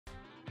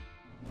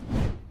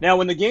Now,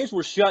 when the games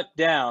were shut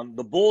down,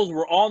 the Bulls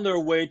were on their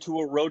way to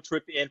a road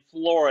trip in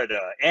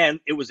Florida, and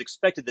it was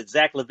expected that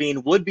Zach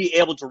LaVine would be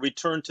able to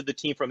return to the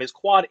team from his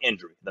quad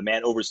injury. The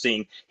man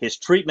overseeing his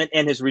treatment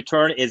and his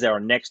return is our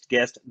next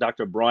guest,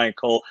 Dr. Brian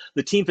Cole,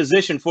 the team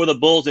physician for the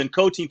Bulls and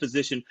co-team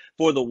physician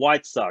for the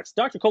White Sox.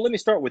 Dr. Cole, let me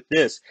start with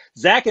this.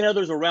 Zach and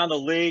others around the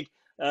league,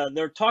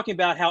 they're talking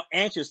about how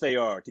anxious they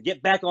are to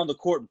get back on the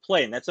court and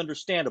play, and that's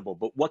understandable,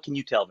 but what can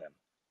you tell them?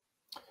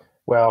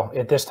 Well,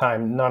 at this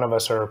time, none of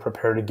us are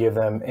prepared to give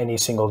them any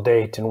single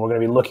date, and we're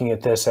going to be looking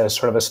at this as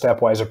sort of a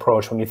stepwise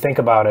approach. When you think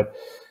about it,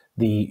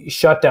 the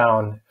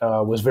shutdown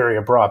was very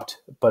abrupt,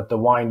 but the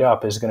wind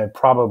up is going to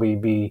probably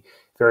be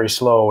very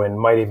slow and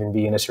might even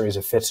be in a series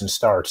of fits and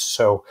starts.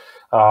 So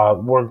the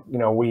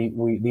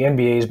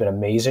NBA has been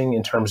amazing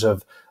in terms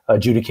of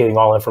adjudicating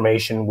all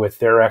information with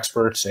their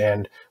experts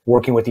and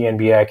working with the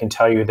NBA. I can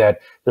tell you that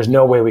there's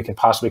no way we can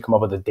possibly come up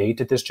with a date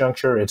at this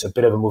juncture. It's a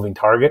bit of a moving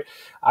target.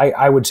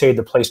 I would say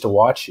the place to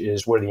watch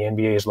is where the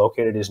NBA is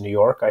located, is New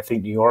York. I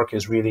think New York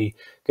is really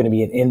going to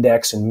be an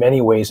index in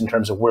many ways in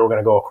terms of where we're going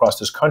to go across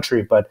this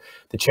country. But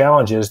the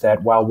challenge is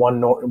that while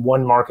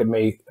one market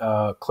may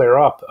clear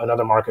up,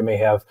 another market may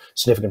have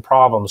significant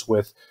problems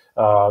with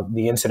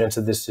the incidence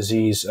of this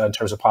disease in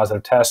terms of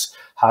positive tests,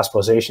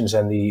 hospitalizations,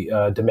 and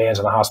the demands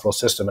on the hospital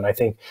system. And I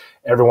think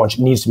everyone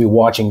needs to be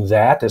watching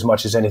that as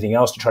much as anything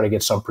else to try to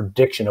get some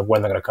prediction of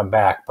when they're going to come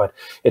back. But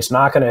it's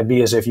not going to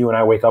be as if you and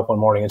I wake up one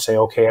morning and say,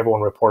 okay,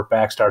 everyone report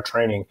back, start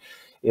training.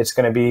 It's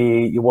going to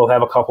be, we'll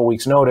have a couple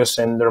weeks notice,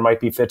 and there might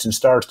be fits and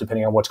starts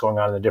depending on what's going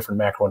on in the different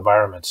macro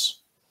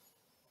environments.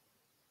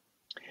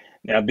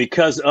 Now,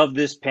 because of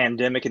this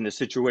pandemic and the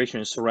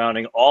situation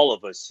surrounding all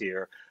of us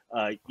here,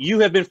 you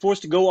have been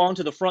forced to go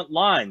onto the front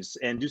lines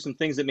and do some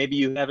things that maybe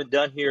you haven't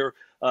done here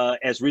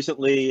as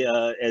recently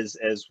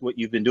as what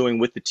you've been doing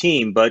with the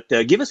team. But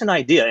give us an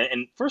idea.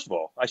 And first of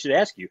all, I should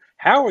ask you,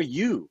 how are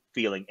you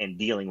feeling and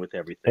dealing with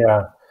everything?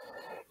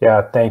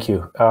 Yeah, thank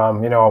you.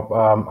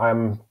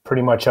 I'm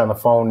pretty much on the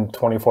phone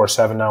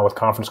 24/7 now with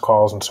conference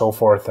calls and so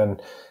forth. And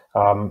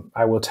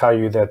I will tell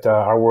you that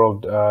our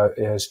world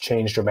has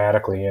changed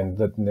dramatically,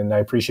 and I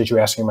appreciate you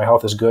asking. My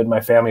health is good,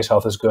 my family's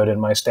health is good, and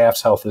my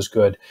staff's health is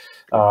good.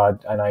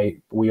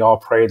 We all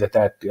pray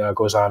that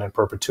goes on in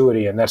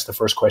perpetuity, and that's the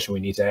first question we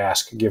need to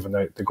ask, given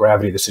the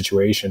gravity of the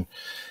situation.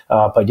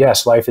 But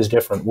yes, life is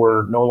different.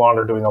 We're no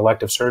longer doing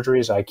elective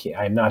surgeries.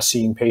 I'm not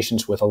seeing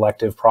patients with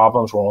elective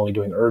problems. We're only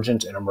doing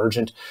urgent and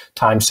emergent,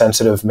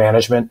 time-sensitive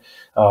management.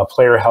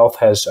 Player health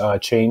has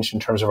changed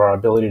in terms of our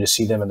ability to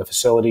see them in the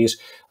facilities.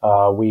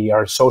 We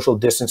are social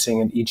distancing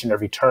in each and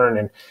every turn.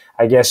 And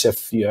I guess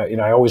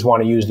I always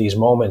want to use these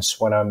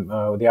moments when I'm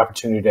with the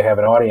opportunity to have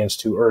an audience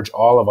to urge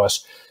all of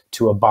us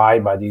to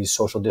abide by these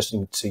social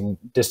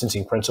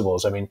distancing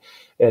principles. I mean,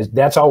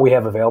 that's all we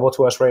have available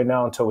to us right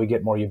now until we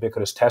get more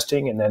ubiquitous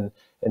testing, and then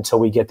until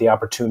we get the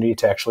opportunity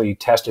to actually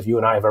test if you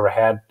and I have ever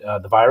had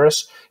the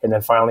virus, and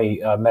then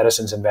finally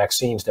medicines and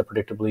vaccines that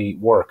predictably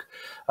work.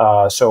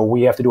 So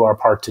we have to do our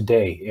part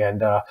today,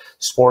 and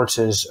sports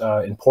is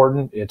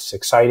important. It's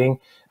exciting.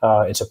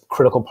 It's a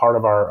critical part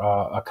of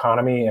our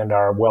economy and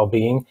our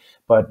well-being,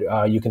 but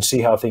you can see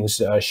how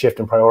things shift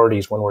in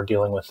priorities when we're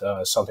dealing with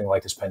something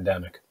like this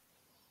pandemic.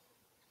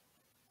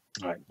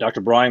 All right,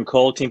 Dr. Brian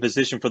Cole, team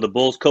physician for the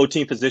Bulls,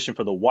 co-team physician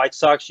for the White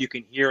Sox. You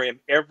can hear him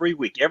every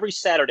week, every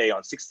Saturday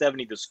on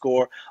 670 The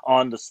Score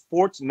on the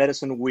Sports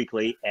Medicine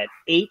Weekly at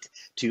 8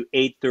 to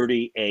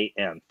 8:30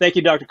 a.m. Thank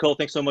you, Dr. Cole.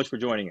 Thanks so much for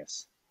joining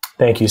us.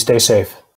 Thank you. Stay safe.